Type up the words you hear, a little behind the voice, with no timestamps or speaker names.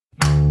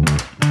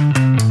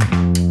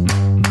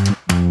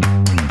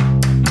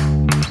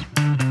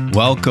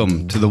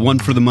Welcome to the One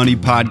for the Money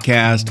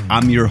podcast.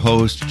 I'm your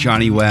host,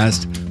 Johnny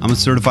West. I'm a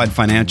certified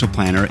financial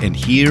planner, and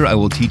here I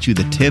will teach you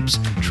the tips,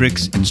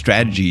 tricks, and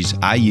strategies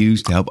I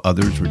use to help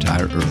others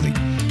retire early.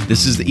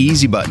 This is the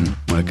easy button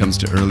when it comes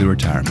to early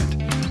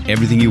retirement.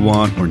 Everything you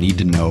want or need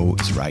to know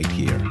is right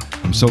here.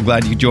 I'm so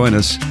glad you join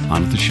us.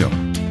 On with the show.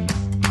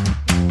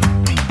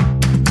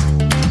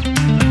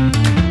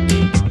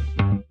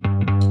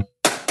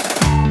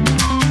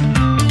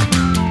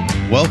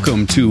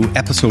 Welcome to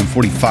episode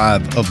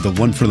 45 of the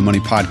One for the Money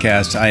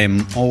podcast. I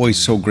am always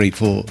so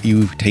grateful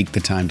you take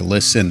the time to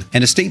listen.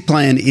 An estate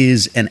plan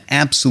is an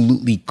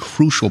absolutely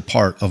crucial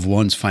part of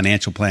one's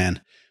financial plan.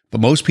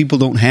 But most people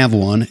don't have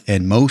one,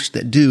 and most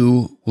that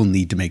do will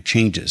need to make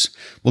changes.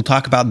 We'll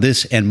talk about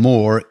this and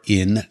more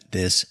in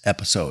this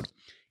episode.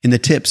 In the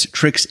tips,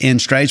 tricks, and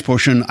strategies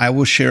portion, I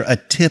will share a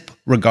tip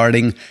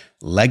regarding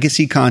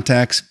legacy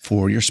contacts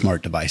for your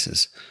smart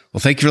devices. Well,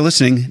 thank you for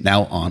listening.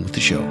 Now on with the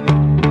show.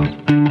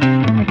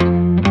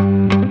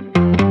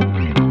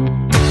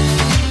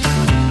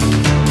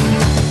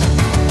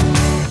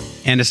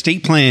 An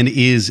estate plan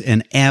is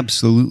an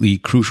absolutely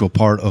crucial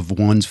part of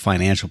one's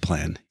financial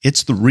plan.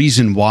 It's the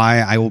reason why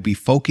I will be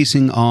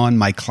focusing on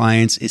my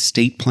clients'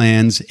 estate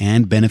plans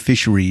and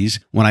beneficiaries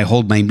when I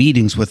hold my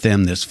meetings with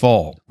them this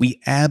fall. We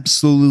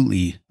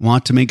absolutely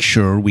want to make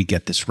sure we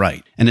get this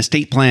right. An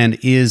estate plan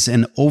is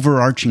an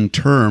overarching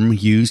term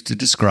used to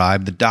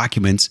describe the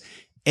documents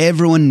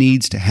everyone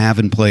needs to have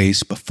in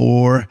place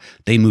before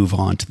they move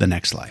on to the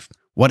next life.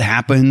 What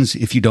happens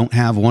if you don't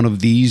have one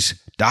of these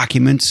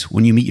documents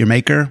when you meet your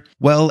maker?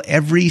 Well,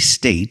 every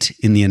state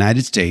in the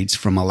United States,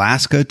 from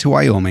Alaska to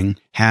Wyoming,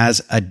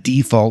 has a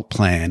default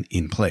plan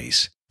in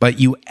place. But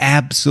you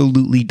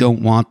absolutely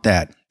don't want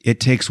that. It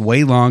takes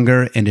way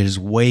longer and it is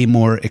way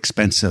more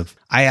expensive.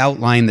 I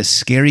outline the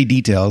scary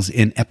details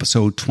in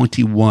episode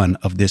 21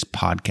 of this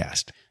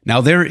podcast. Now,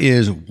 there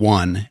is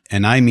one,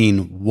 and I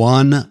mean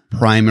one,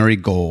 primary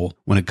goal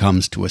when it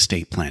comes to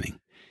estate planning.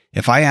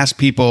 If I ask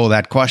people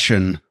that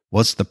question,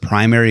 what's the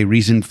primary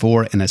reason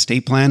for an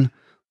estate plan?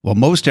 Well,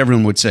 most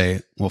everyone would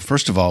say, well,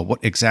 first of all,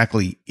 what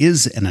exactly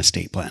is an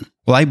estate plan?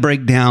 Well, I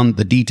break down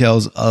the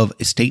details of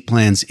estate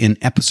plans in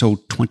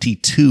episode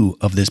 22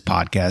 of this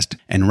podcast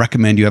and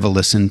recommend you have a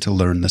listen to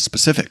learn the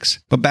specifics.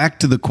 But back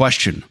to the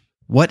question,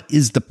 what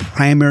is the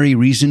primary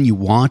reason you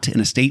want an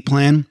estate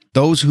plan?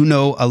 Those who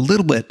know a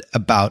little bit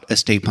about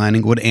estate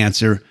planning would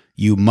answer,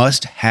 you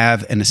must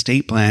have an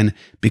estate plan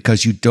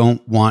because you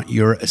don't want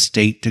your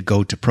estate to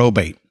go to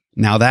probate.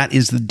 Now, that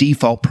is the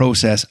default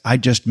process I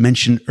just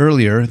mentioned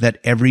earlier that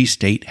every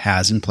state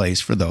has in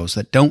place for those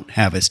that don't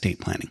have estate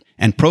planning.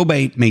 And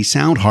probate may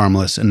sound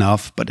harmless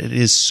enough, but it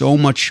is so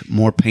much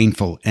more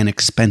painful and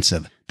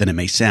expensive than it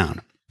may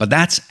sound. But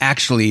that's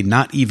actually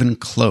not even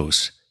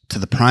close to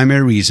the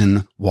primary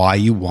reason why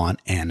you want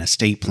an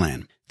estate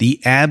plan.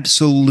 The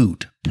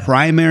absolute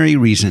primary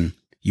reason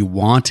you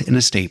want an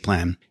estate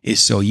plan is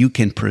so you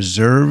can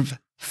preserve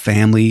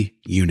family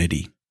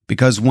unity.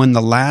 Because when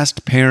the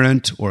last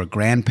parent or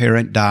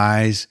grandparent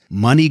dies,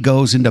 money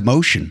goes into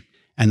motion,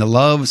 and the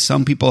love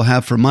some people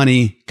have for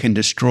money can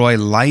destroy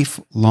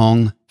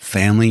lifelong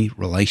family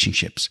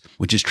relationships,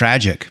 which is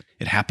tragic.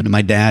 It happened to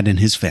my dad and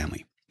his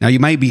family. Now, you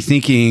might be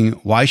thinking,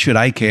 why should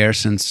I care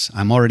since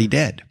I'm already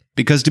dead?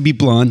 Because to be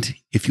blunt,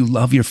 if you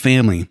love your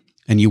family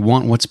and you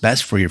want what's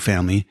best for your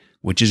family,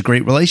 which is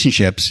great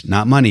relationships,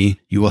 not money,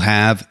 you will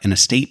have an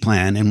estate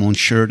plan and will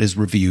ensure it is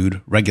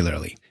reviewed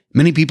regularly.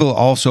 Many people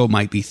also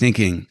might be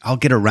thinking, I'll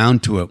get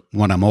around to it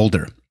when I'm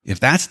older. If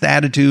that's the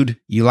attitude,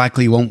 you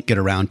likely won't get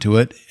around to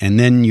it, and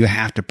then you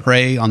have to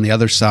pray on the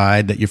other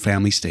side that your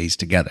family stays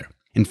together.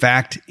 In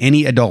fact,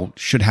 any adult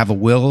should have a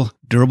will,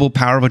 durable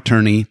power of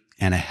attorney,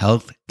 and a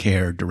health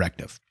care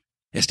directive.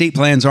 Estate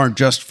plans aren't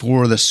just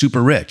for the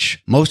super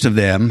rich. Most of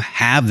them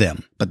have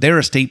them, but their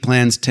estate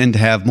plans tend to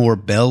have more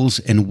bells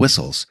and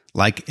whistles,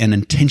 like an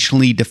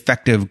intentionally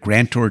defective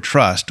grantor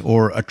trust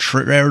or a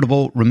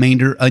charitable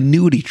remainder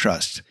annuity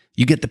trust.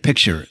 You get the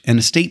picture. An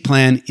estate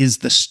plan is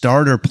the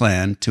starter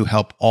plan to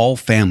help all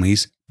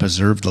families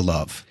preserve the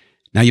love.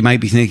 Now, you might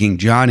be thinking,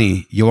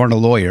 Johnny, you aren't a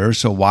lawyer,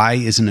 so why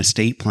is an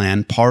estate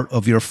plan part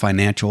of your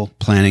financial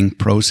planning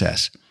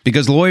process?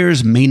 Because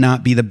lawyers may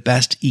not be the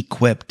best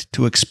equipped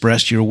to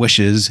express your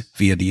wishes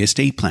via the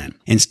estate plan.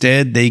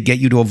 Instead, they get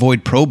you to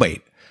avoid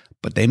probate,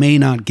 but they may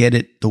not get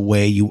it the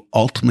way you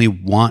ultimately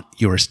want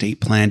your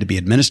estate plan to be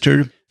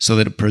administered so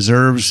that it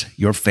preserves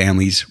your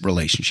family's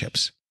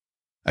relationships.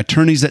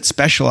 Attorneys that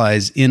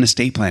specialize in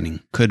estate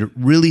planning could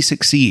really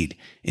succeed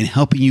in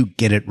helping you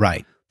get it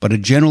right, but a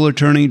general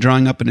attorney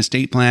drawing up an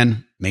estate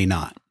plan may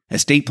not.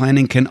 Estate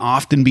planning can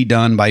often be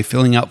done by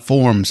filling out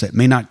forms that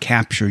may not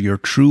capture your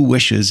true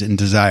wishes and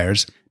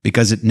desires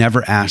because it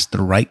never asked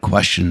the right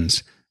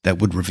questions that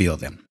would reveal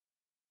them.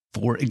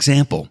 For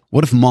example,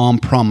 what if mom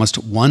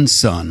promised one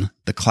son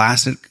the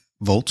classic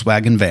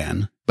Volkswagen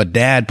van, but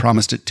dad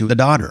promised it to the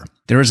daughter?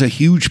 There is a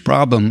huge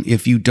problem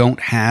if you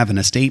don't have an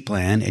estate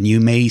plan, and you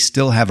may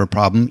still have a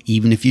problem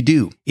even if you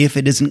do. If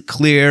it isn't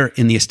clear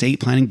in the estate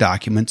planning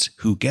documents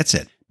who gets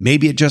it,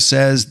 Maybe it just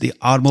says the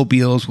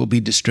automobiles will be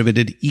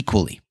distributed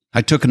equally.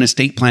 I took an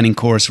estate planning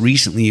course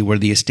recently where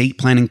the estate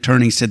planning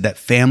attorney said that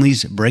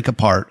families break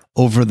apart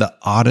over the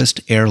oddest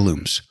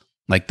heirlooms,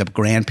 like the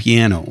grand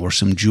piano or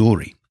some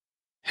jewelry.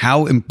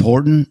 How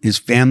important is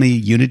family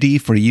unity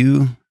for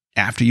you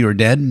after you're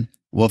dead?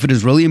 Well, if it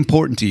is really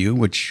important to you,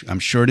 which I'm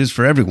sure it is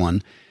for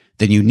everyone,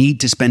 then you need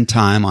to spend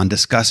time on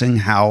discussing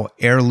how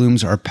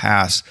heirlooms are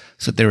passed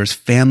so that there is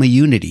family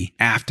unity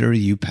after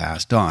you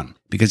passed on.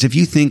 Because if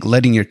you think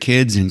letting your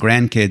kids and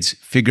grandkids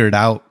figure it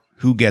out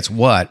who gets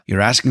what,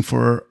 you're asking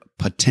for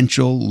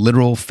potential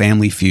literal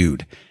family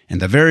feud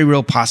and the very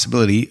real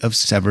possibility of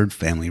severed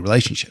family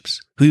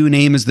relationships. Who you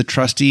name as the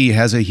trustee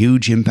has a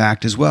huge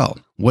impact as well.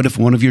 What if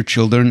one of your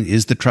children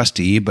is the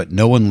trustee, but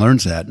no one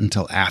learns that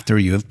until after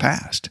you have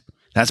passed?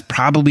 That's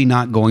probably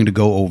not going to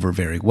go over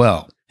very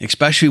well,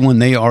 especially when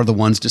they are the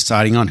ones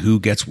deciding on who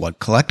gets what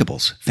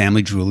collectibles,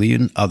 family jewelry,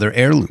 and other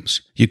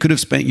heirlooms. You could have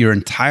spent your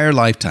entire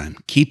lifetime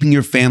keeping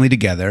your family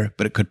together,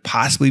 but it could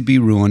possibly be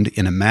ruined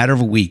in a matter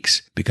of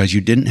weeks because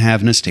you didn't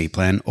have an estate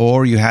plan,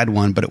 or you had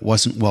one, but it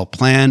wasn't well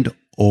planned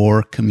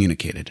or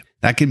communicated.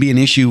 That can be an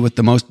issue with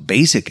the most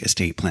basic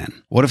estate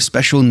plan. What if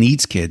special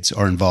needs kids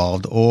are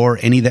involved, or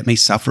any that may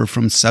suffer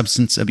from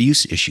substance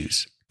abuse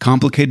issues?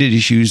 Complicated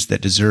issues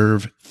that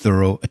deserve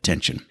thorough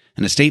attention.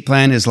 An estate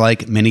plan is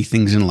like many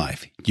things in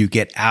life. You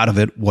get out of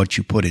it what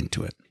you put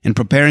into it. In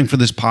preparing for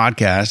this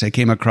podcast, I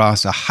came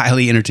across a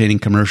highly entertaining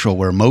commercial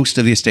where most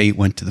of the estate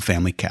went to the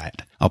family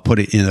cat. I'll put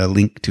it in a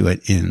link to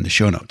it in the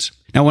show notes.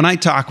 Now, when I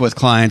talk with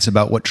clients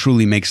about what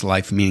truly makes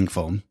life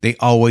meaningful, they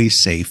always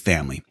say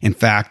family. In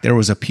fact, there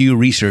was a Pew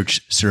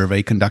Research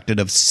survey conducted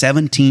of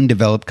 17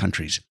 developed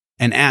countries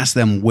and asked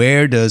them,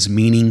 where does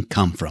meaning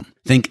come from?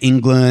 Think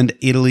England,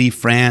 Italy,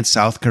 France,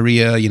 South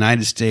Korea,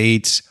 United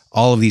States,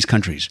 all of these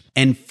countries.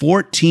 And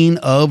 14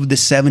 of the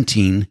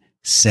 17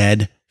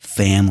 said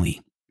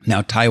family.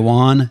 Now,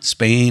 Taiwan,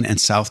 Spain, and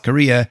South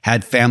Korea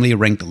had family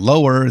ranked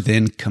lower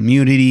than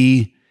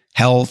community,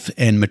 health,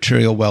 and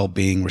material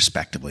well-being,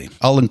 respectively.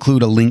 I'll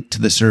include a link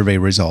to the survey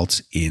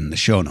results in the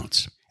show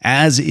notes.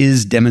 As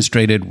is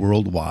demonstrated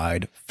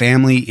worldwide,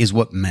 family is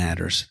what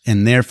matters,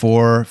 and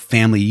therefore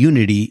family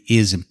unity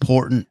is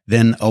important.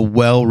 Then a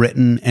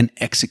well-written and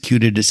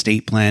executed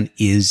estate plan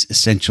is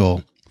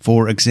essential.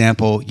 For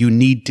example, you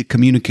need to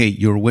communicate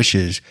your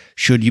wishes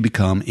should you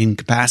become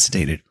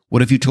incapacitated.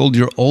 What if you told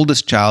your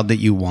oldest child that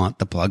you want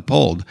the plug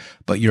pulled,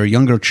 but your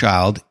younger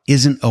child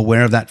isn't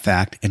aware of that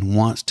fact and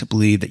wants to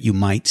believe that you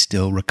might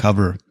still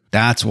recover?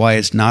 That's why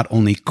it's not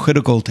only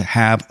critical to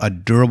have a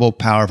durable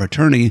power of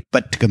attorney,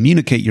 but to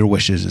communicate your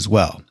wishes as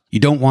well. You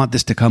don't want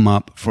this to come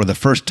up for the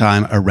first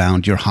time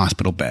around your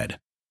hospital bed.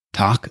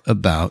 Talk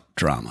about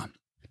drama.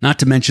 Not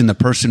to mention the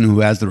person who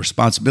has the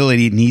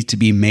responsibility needs to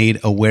be made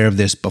aware of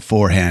this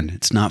beforehand.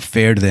 It's not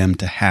fair to them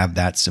to have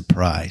that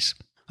surprise.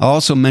 I'll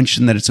also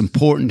mention that it's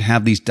important to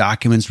have these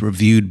documents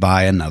reviewed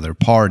by another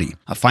party.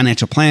 A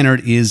financial planner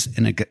is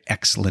an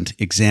excellent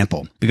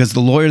example because the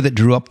lawyer that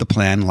drew up the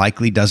plan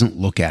likely doesn't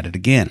look at it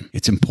again.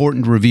 It's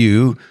important to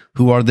review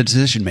who are the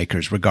decision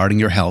makers regarding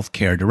your health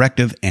care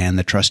directive and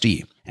the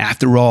trustee.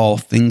 After all,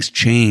 things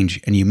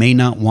change and you may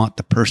not want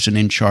the person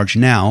in charge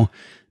now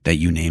that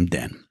you named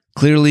then.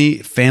 Clearly,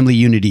 family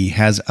unity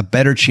has a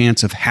better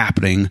chance of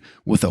happening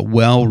with a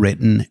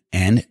well-written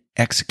and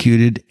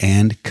executed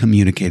and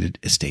communicated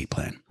estate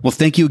plan. Well,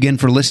 thank you again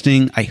for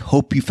listening. I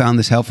hope you found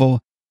this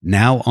helpful.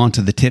 Now on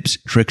to the tips,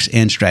 tricks,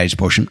 and strategies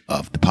portion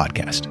of the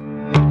podcast.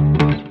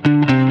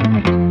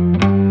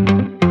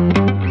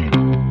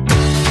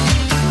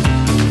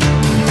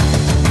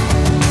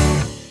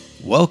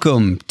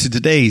 Welcome to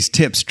today's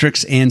tips,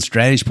 tricks, and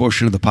strategies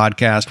portion of the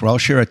podcast, where I'll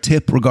share a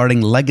tip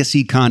regarding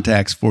legacy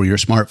contacts for your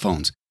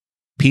smartphones.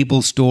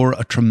 People store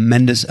a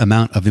tremendous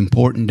amount of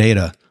important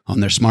data on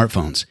their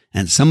smartphones,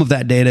 and some of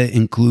that data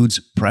includes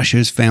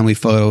precious family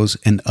photos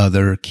and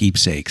other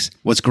keepsakes.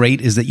 What's great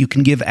is that you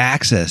can give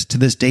access to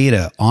this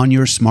data on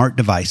your smart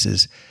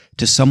devices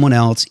to someone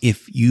else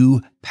if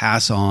you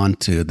pass on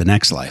to the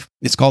next life.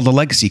 It's called a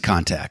legacy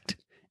contact,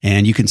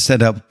 and you can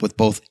set up with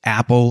both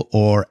Apple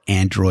or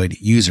Android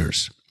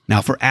users.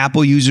 Now, for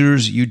Apple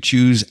users, you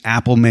choose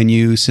Apple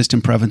menu,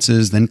 system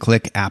preferences, then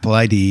click Apple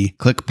ID,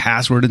 click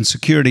password and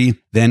security,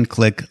 then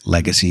click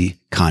legacy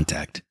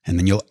contact, and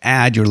then you'll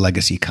add your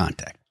legacy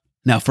contact.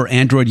 Now, for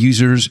Android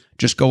users,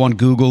 just go on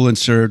Google and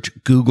search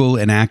Google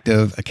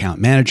Inactive Account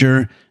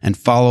Manager and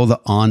follow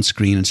the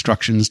on-screen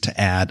instructions to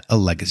add a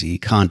legacy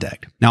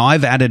contact. Now,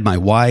 I've added my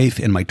wife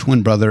and my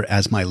twin brother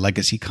as my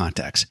legacy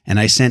contacts, and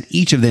I sent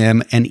each of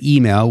them an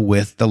email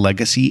with the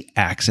legacy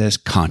access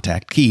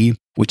contact key,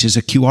 which is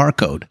a QR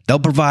code. They'll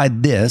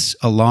provide this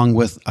along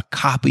with a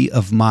copy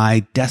of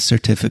my death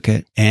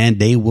certificate, and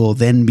they will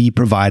then be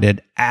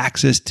provided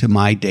access to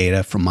my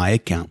data from my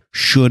account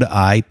should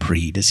I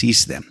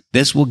predecease them.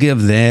 This will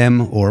give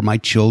them or my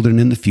children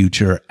in the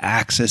future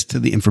access to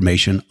the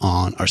information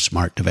on our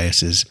smart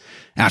devices.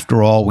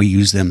 After all, we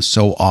use them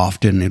so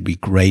often, it'd be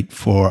great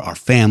for our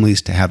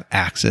families to have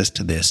access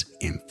to this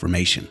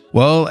information.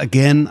 Well,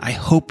 again, I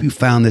hope you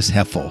found this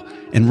helpful.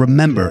 And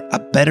remember, a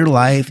better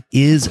life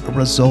is a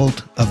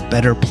result of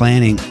better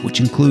planning, which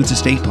includes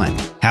estate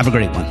planning. Have a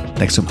great one.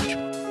 Thanks so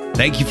much.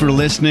 Thank you for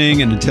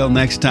listening. And until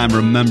next time,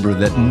 remember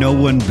that no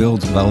one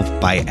builds wealth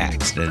by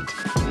accident.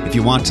 If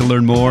you want to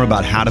learn more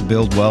about how to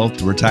build wealth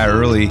to retire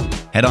early,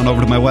 head on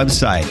over to my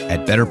website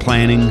at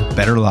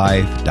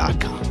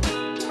betterplanningbetterlife.com.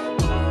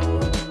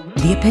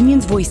 The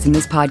opinions voiced in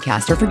this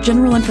podcast are for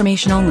general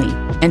information only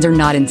and are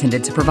not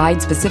intended to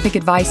provide specific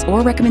advice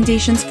or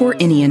recommendations for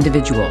any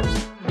individual.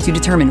 To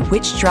determine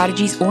which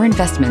strategies or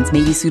investments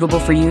may be suitable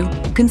for you,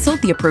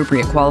 consult the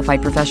appropriate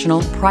qualified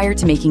professional prior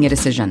to making a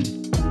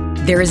decision.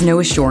 There is no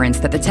assurance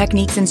that the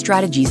techniques and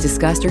strategies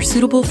discussed are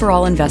suitable for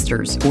all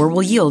investors or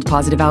will yield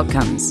positive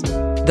outcomes.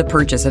 The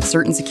purchase of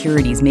certain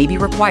securities may be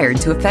required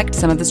to affect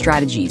some of the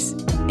strategies.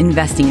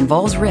 Investing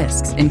involves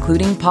risks,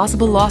 including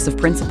possible loss of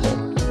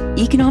principal.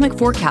 Economic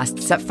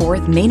forecasts set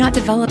forth may not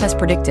develop as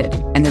predicted,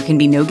 and there can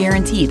be no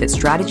guarantee that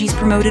strategies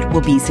promoted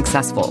will be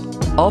successful.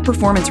 All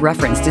performance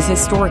referenced is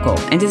historical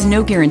and is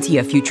no guarantee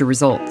of future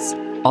results.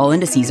 All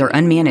indices are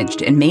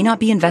unmanaged and may not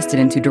be invested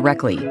into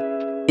directly.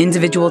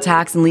 Individual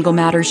tax and legal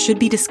matters should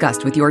be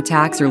discussed with your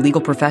tax or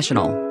legal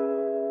professional.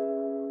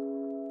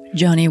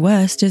 Johnny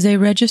West is a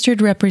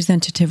registered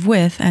representative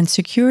with and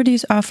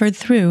securities offered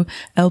through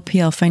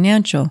LPL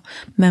Financial,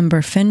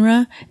 member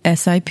FINRA,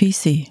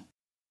 SIPC.